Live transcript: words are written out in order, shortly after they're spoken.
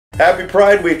Happy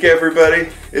Pride Week, everybody.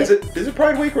 Is it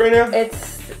Pride Week right now?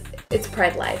 It's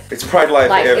Pride Life. It's Pride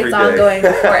Life every day. It's ongoing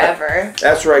forever.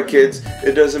 That's right, kids.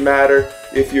 It doesn't matter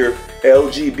if you're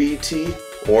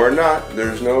LGBT or not.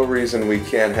 There's no reason we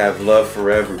can't have love for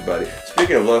everybody.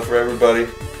 Speaking of love for everybody.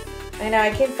 I know,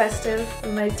 I came festive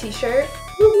with my t-shirt.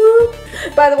 Woo-woo.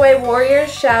 By the way,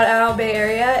 Warriors, shout out Bay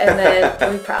Area, and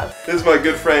then we proud. This is my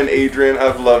good friend Adrianne.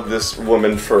 I've loved this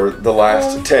woman for the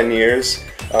last 10 years.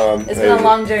 It's been a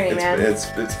long journey, man. It's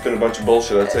been a bunch of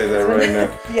bullshit, I'll tell you that right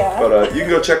now. Yeah. But you can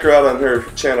go check her out on her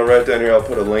channel right down here. I'll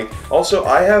put a link. Also,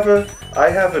 I have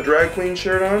a drag queen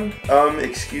shirt on.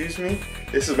 Excuse me.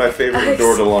 This is my favorite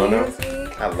Adore Delano.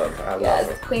 I love her. I love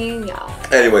her. Queen, y'all.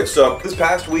 Anyway, so this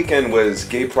past weekend was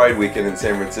Gay Pride Weekend in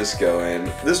San Francisco,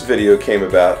 and this video came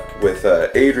about with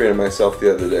Adrianne and myself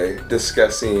the other day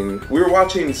discussing. We were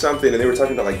watching something, and they were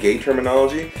talking about like gay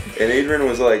terminology, and Adrianne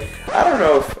was like, "I don't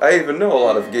know if I even know a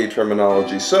lot of gay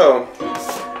terminology." So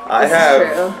I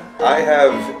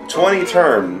have 20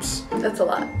 terms. That's a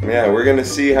lot. Yeah, we're gonna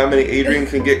see how many Adrianne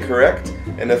can get correct.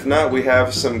 And if not, we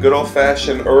have some good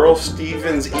old-fashioned Earl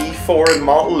Stevens E4 and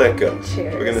malt liquor.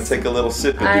 Cheers. We're gonna take a little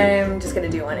sip of it. I'm just gonna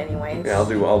do one anyways. Yeah, I'll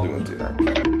do one too.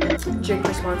 Drink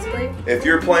responsibly. If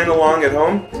you're playing along at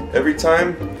home, every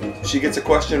time she gets a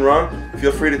question wrong,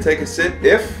 feel free to take a sip.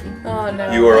 If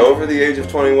you are over the age of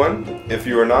 21, if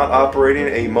you are not operating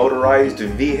a motorized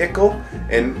vehicle,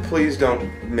 and please don't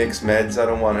mix meds. I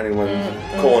don't want anyone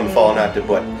colon falling out the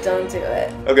butt. Don't do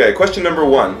it. Okay, question number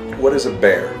 1. What is a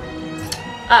bear?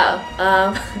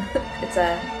 It's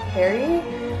a hairy,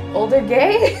 older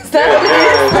gay? Is that what it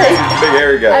is? Like, big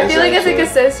hairy guy. I feel like it's like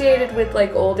associated with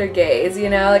like older gays, you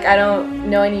know? Like I don't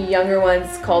know any younger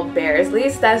ones called bears. At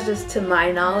least that's just to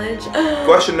my knowledge.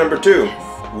 Question number 2.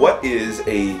 What is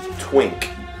a twink?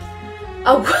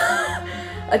 Oh,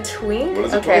 a twink? What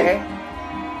is a twink?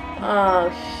 Oh,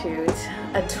 shoot.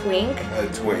 A twink? A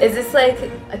twink. Is this like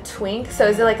a twink? So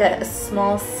is it like a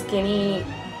small, skinny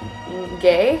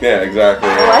gay? Yeah, exactly.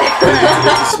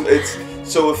 What?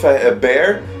 So if a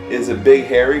bear is a big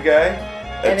hairy guy,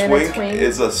 a twink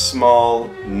is a small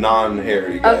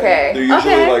non-hairy guy. Okay. They're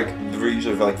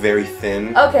usually like very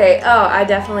thin. Okay. Oh, I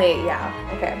definitely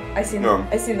Okay. I seen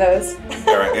those.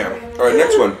 All right. Yeah. All right.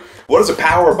 Next one. What is a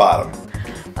power bottom?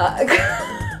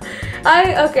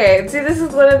 Okay. See, this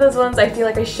is one of those ones I feel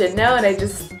like I should know, and I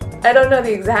don't know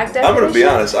the exact definition. I'm gonna be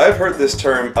honest. I've heard this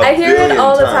term a billion times. I hear it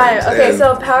all the time. Okay,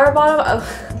 so power bottom.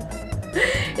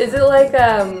 Is it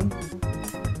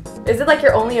like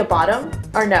you're only a bottom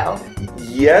or no?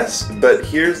 Yes, but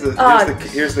here's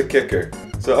the kicker.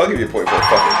 So I'll give you a point for it.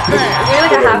 Fuck it. Give me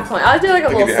like a half point. I'll do like a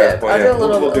little sip. I'll do a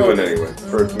little. We'll do it anyway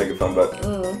for to make it fun. But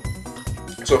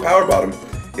so a power bottom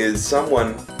is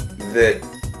someone that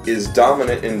is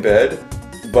dominant in bed,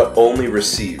 but only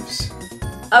receives.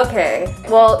 Okay.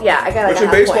 Well, yeah, I got. Which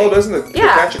in baseball doesn't the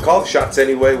catcher call shots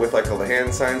anyway with like all the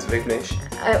hand signs, vape nation.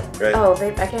 Right? Oh,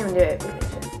 vape! I can't even do it.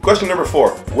 Question number 4.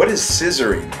 What is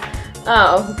scissoring?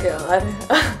 Oh God.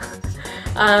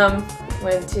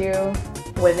 When two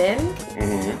women.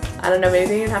 I don't know.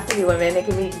 Maybe it doesn't have to be women. It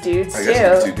can be dudes too.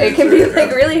 It can be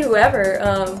like really whoever.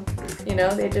 You know,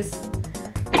 they just.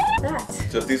 That.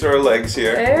 So if these are our legs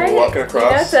here, right. we're walking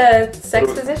across. Yeah, it's a sex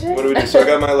position. What do we do? So I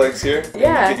got my legs here.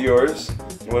 Yeah. You get yours.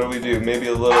 What do we do? Maybe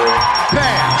a little...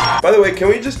 By the way, can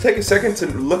we just take a second to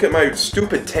look at my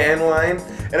stupid tan line?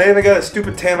 And I even got a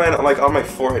stupid tan line on my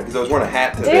forehead because I was wearing a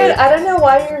hat today. Dude, I don't know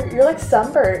why you're like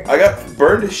sunburned. I got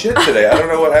burned to shit today. I don't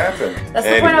know what happened. That's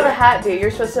the point of a hat, dude.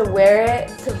 You're supposed to wear it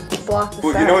to block the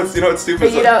sun. You know what's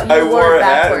stupid? But I wore a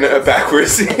hat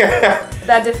backwards.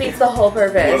 That defeats the whole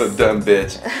purpose. What a dumb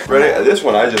bitch. Ready? This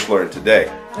one I just learned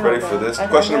today. Ready for this?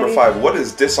 Question number 5. What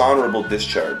is dishonorable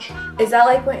discharge? Is that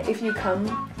like if you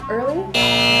come early?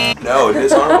 No,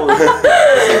 dishonorable.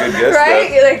 That's a good guess. Right?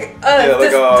 Though. You're like,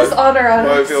 dishonor on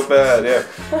us. I feel bad,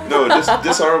 yeah. No,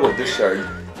 dishonorable discharge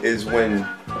is when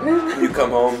you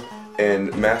come home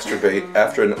and masturbate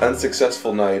after an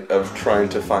unsuccessful night of trying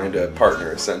to find a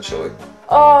partner, essentially.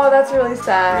 Oh, that's really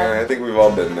sad. Yeah, I think we've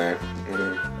all been there.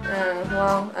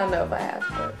 Well, I don't know if I have.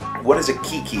 But... What is a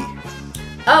kiki?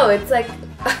 Oh, it's like,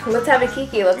 let's have a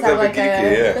kiki. Let's have like a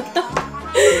kiki, yeah.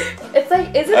 It's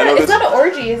like, it's not an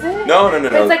orgy, is it? No.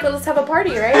 It's like, let's have a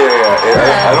party, right?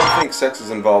 Yeah. I don't think sex is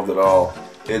involved at all.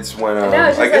 It's when I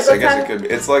guess it could be.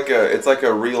 It's like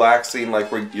a relaxing, like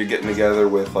where you're getting together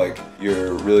with like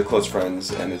your really close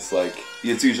friends, and it's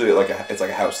usually like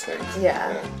a house thing.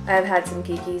 Yeah. I've had some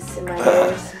kikis in my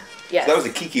days. Yes. So that was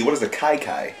a kiki. What is a kai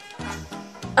kai?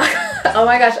 Oh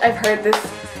my gosh, I've heard this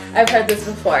I've heard this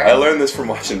before. I learned this from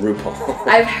watching RuPaul.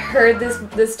 I've heard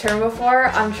this term before.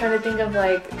 I'm trying to think of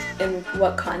like in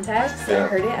what context I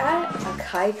heard it at. A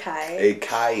kai kai. A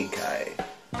kai kai.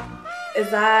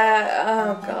 Is that,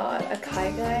 oh god, a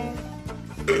kai kai?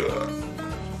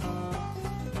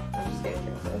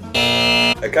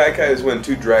 A kai kai is when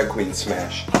two drag queens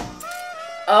smash.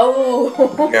 Oh.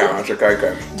 Yeah, that's a kai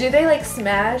kai. Do they like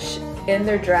smash in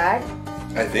their drag?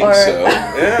 I think so.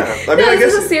 Yeah. I mean, no, I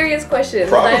guess this is a serious question.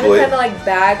 Probably. I'm trying to like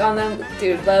bag on them.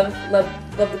 Dude, love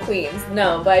the queens.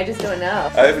 No, but I just don't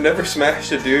know. I've never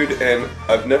smashed a dude, and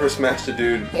I've never smashed a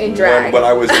dude in drag when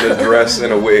I was in a dress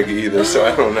and a wig either, so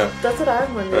I don't know. That's what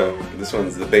I'm wondering. This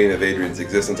one's the bane of Adrianne's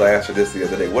existence. I asked her this the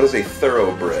other day. What is a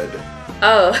thoroughbred?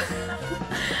 Oh,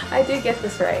 I did get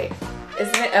this right.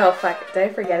 Isn't it? Oh, fuck. Did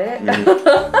I forget it?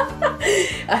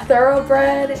 A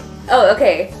thoroughbred? Oh,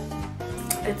 okay.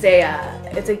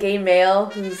 It's a gay male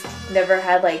who's never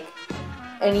had like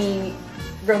any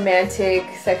romantic,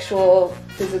 sexual,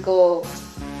 physical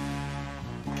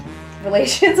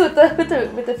relations with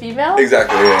the female.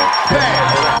 Exactly.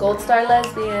 Yeah. Gold star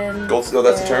lesbian. Oh,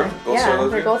 that's a term. Gold star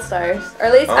lesbian. They're gold stars, or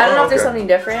at least I don't know if there's something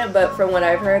different, but from what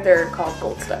I've heard, they're called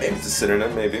gold stars. It's a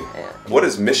synonym, maybe. Yeah. What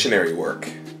is missionary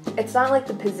work? It's not like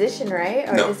the position, right?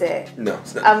 Or is it? No,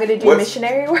 it's not. I'm gonna do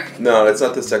missionary work? No, it's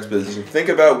not the sex position. Think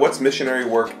about what's missionary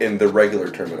work in the regular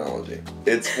terminology.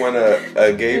 It's when a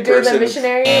gay person... Doing the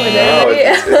missionary with everybody?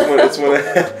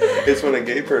 It's when a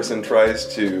gay person tries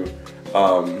to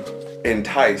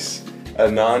entice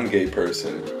a non-gay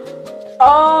person.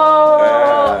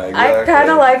 Oh, exactly. I kind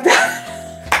of like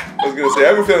that. I was gonna say, I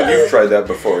have a feeling you've tried that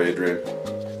before, Adrianne.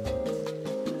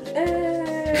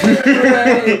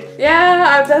 Yeah,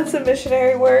 I've done some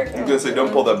missionary work. I'm gonna say, don't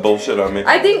pull that bullshit on me.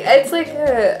 I think it's like,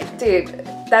 dude,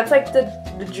 that's like the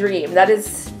dream. That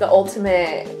is the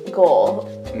ultimate goal.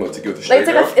 What, to go with the straight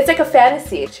girl? It's like a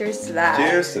fantasy. Cheers to that.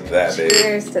 Cheers to that, baby.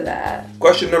 Cheers to that.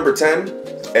 Question number 10,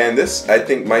 and this I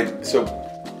think might, so,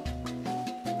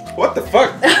 what the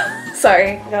fuck?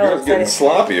 Sorry. You're getting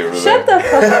sloppy over there. Shut the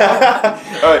fuck up.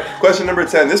 Alright, question number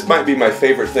 10. This might be my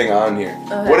favorite thing on here.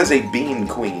 Okay. What is a bean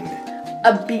queen?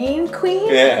 A bean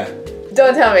queen? Yeah.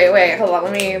 Don't tell me. Wait, hold on.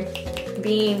 Let me...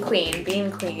 Bean queen.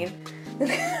 Bean queen.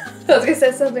 I was gonna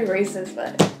say something racist,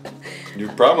 but...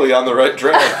 You're probably on the right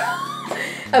track.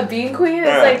 A bean queen is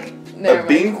like... A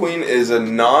bean queen is a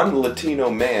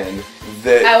non-Latino man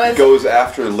that goes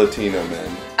after Latino men.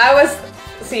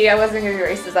 See, I wasn't gonna be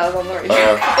racist. I was on the right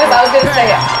track. Because I was gonna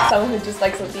say someone who just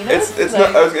likes Latinos.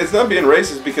 It's not being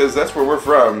racist because that's where we're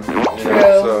from. True.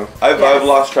 So I've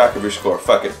lost track of your score.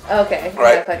 Fuck it. Okay. All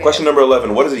right. Question number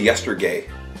 11. What is a yestergay?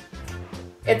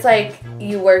 It's like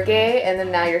you were gay and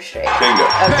then now you're straight. Bingo.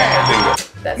 Okay.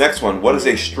 Bingo. Next one. What is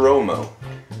a stromo?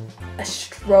 A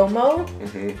stromo?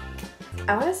 Mm-hmm.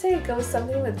 I want to say it goes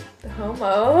something with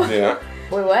homo. Yeah.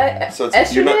 Wait, what? So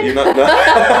it's, you're not no.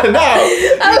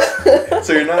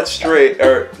 So you're not straight,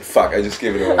 or fuck, I just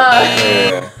gave it away.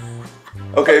 Yeah.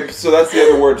 Okay, so that's the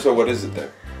other word, so what is it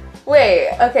then? Wait,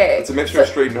 okay. It's a mixture of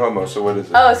straight and homo, so what is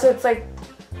it? Oh, so it's like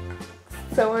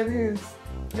someone who's,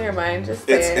 never mind, just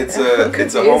say it.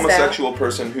 It's a homosexual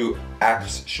person who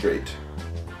acts straight.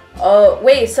 Oh,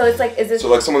 wait, so it's like, is it... So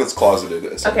like someone that's closeted,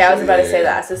 essentially. Okay, I was about to say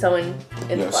that, so someone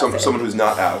in the closet. Someone who's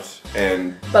not out,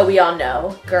 and... But we all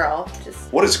know, girl,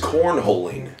 just... What is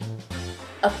cornholing?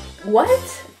 What?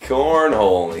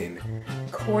 Cornholing.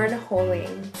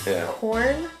 Cornholing. Yeah.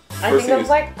 Corn? I think of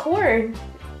like corn.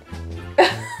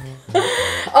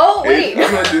 Oh, wait.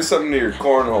 I'm gonna do something to your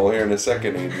cornhole here in a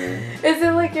second, Adrianne. Is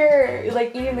it like you're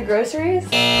like eating the groceries?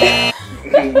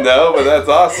 No, but that's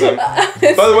awesome. By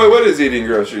the way, what is eating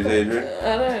groceries, Adrianne?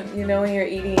 I don't. You know when you're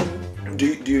eating. Do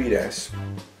you eat ass?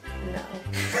 No,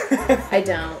 I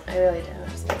don't. I really don't.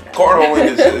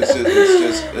 Cornholing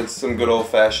it's some good old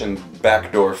fashioned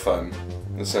backdoor fun,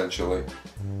 essentially.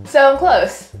 So I'm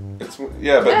close.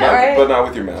 But not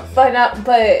with your mouth. But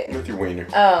with your wiener.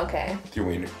 Oh, okay. With your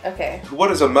wiener. Okay.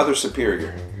 What is a mother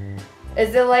superior?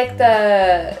 Is it like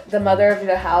the mother of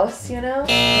the house, you know?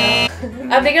 No?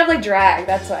 I'm thinking of like drag,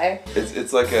 that's why.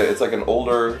 It's like an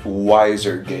older,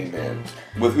 wiser gay man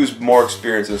with who's more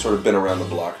experienced and sort of been around the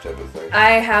block type of thing.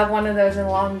 I have one of those in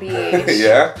Long Beach.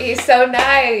 Yeah? He's so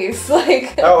nice.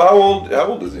 Like how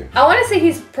old is he? I want to say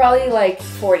he's probably like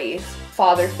 40s.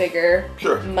 Father figure.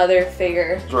 Sure. Mother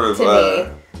figure. Sort of, to me.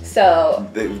 So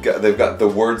they've got the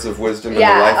words of wisdom and the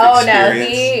life experience.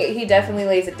 No, he definitely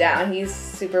lays it down. He's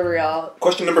super real.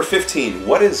 Question number 15.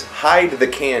 What is hide the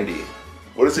candy?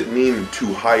 What does it mean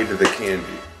to hide the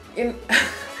candy?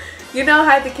 You know,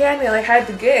 hide the candy, like hide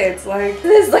the goods, like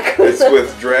this. Like it's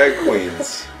with drag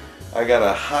queens. I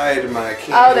gotta hide my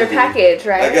candy. Oh, they're packaged,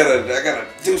 right? I gotta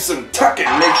do some tucking,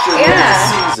 make sure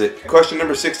nobody sees it. Question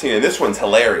number 16, and this one's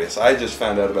hilarious. I just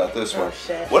found out about this one.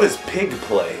 Shit. What is pig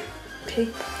play?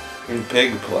 Pig.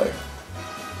 Pig play.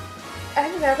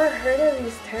 I've never heard of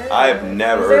these terms. I've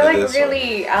never heard of this They're like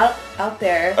really out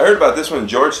there. I heard about this one.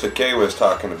 George Takei was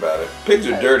talking about it. Pigs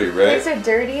are dirty, right? Pigs are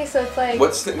dirty, so it's like...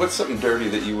 What's something dirty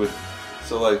that you would...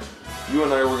 So, like, you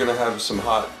and I were going to have some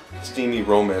hot, steamy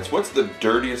romance. What's the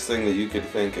dirtiest thing that you could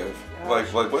think of? Like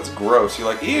what's gross? You're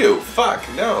like, ew, fuck,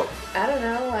 no. I don't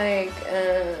know, like...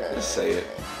 Just say it.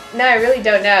 No, I really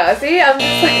don't know. See, I'm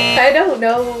just like, I don't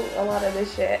know a lot of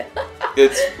this shit.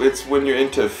 It's when you're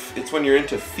into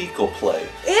fecal play.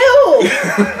 Ew!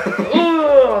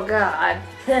 Oh God.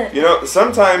 You know,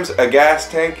 sometimes a gas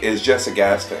tank is just a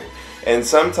gas tank, and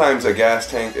sometimes a gas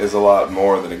tank is a lot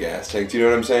more than a gas tank. Do you know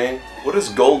what I'm saying? What is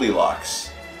Goldilocks?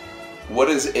 What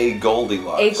is a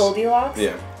Goldilocks? A Goldilocks?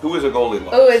 Yeah. Who is a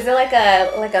Goldilocks? Oh, is it like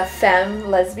a femme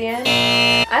lesbian?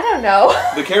 I don't know.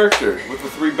 The character with the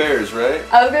 3 bears, right?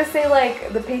 I was gonna say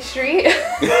like the pastry.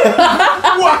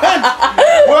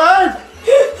 What?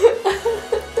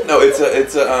 No,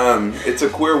 it's a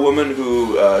queer woman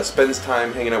who spends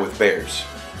time hanging out with bears.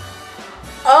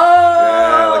 Oh,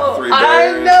 yeah, like 3 bears.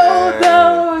 I know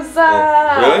those.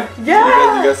 Really?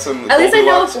 Yeah. You got some. At least I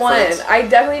know of Goldilocks one. friends? I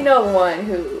definitely know of one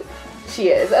who she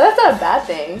is. That's not a bad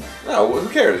thing. No, who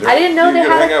cares? Right? I didn't know you they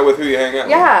had. Hang out with who you hang out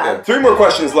with. Yeah. 3 more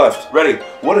questions left. Ready?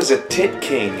 What is a tit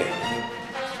king?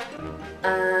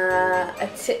 A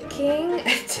tit king? A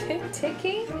tit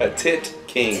king? A tit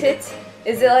king. Tit?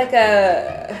 Is it like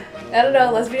a, I don't know,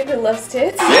 a lesbian who loves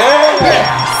tits?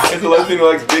 Yeah! It's a lesbian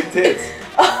who likes big tits.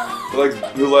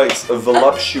 Who likes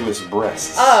voluptuous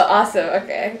breasts. Oh, awesome.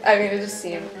 Okay. I mean, it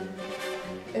seemed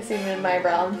in my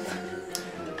realm.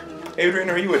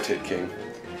 Adrianne, are you a tit king?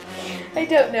 I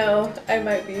don't know. I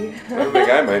might be. I think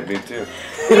I might be too.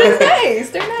 They're nice.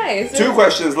 They're nice. 2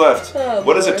 questions left. Oh,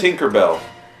 what is a Lord. Tinkerbell?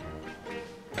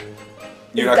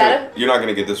 You're not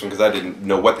gonna get this one because I didn't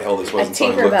know what the hell this was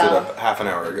until I looked it up half an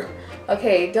hour ago.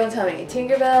 Okay, don't tell me.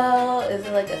 Tinkerbell is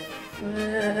it like a.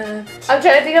 I'm trying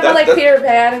to think of Peter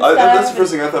Pan and stuff. That's the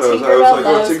first thing I thought. I was like,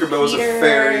 oh, Tinkerbell was a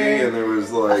fairy, and there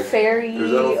was like a fairy. There's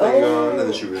that whole thing on, and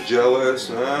then she was jealous.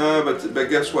 But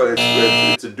guess what?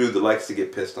 It's a dude that likes to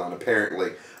get pissed on.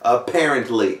 Apparently. All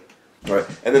right.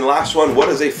 And then last one. What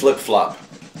is a flip flop?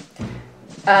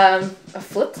 A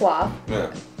flip flop.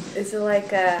 Yeah. Is it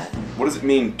like a... What does it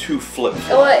mean to flip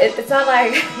flop? Well, it's not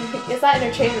like... it's not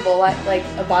interchangeable, like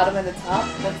a bottom and a top.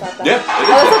 That's not that.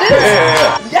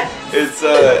 Yeah, it is.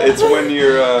 Yeah. It's when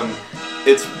you're...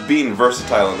 it's being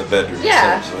versatile in the bedroom,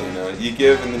 essentially. You know, you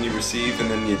give and then you receive and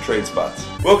then you trade spots.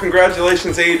 Well,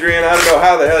 congratulations, Adrianne. I don't know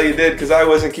how the hell you did because I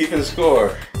wasn't keeping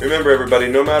score. Remember, everybody,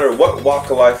 no matter what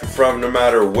walk of life you're from, no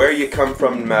matter where you come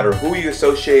from, no matter who you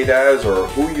associate as or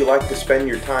who you like to spend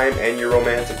your time and your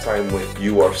romantic time with,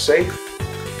 you are safe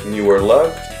and you are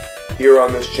loved here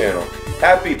on this channel.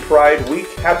 Happy Pride Week.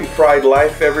 Happy Pride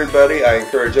Life, everybody. I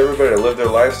encourage everybody to live their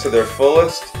lives to their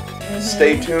fullest.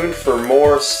 Stay tuned for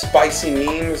more spicy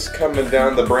memes coming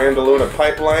down the Brandeluna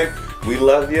pipeline. We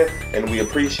love you and we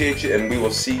appreciate you and we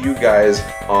will see you guys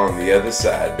on the other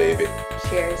side, baby.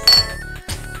 Cheers.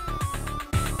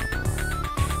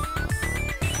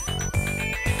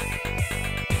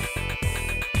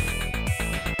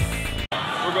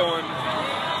 We're going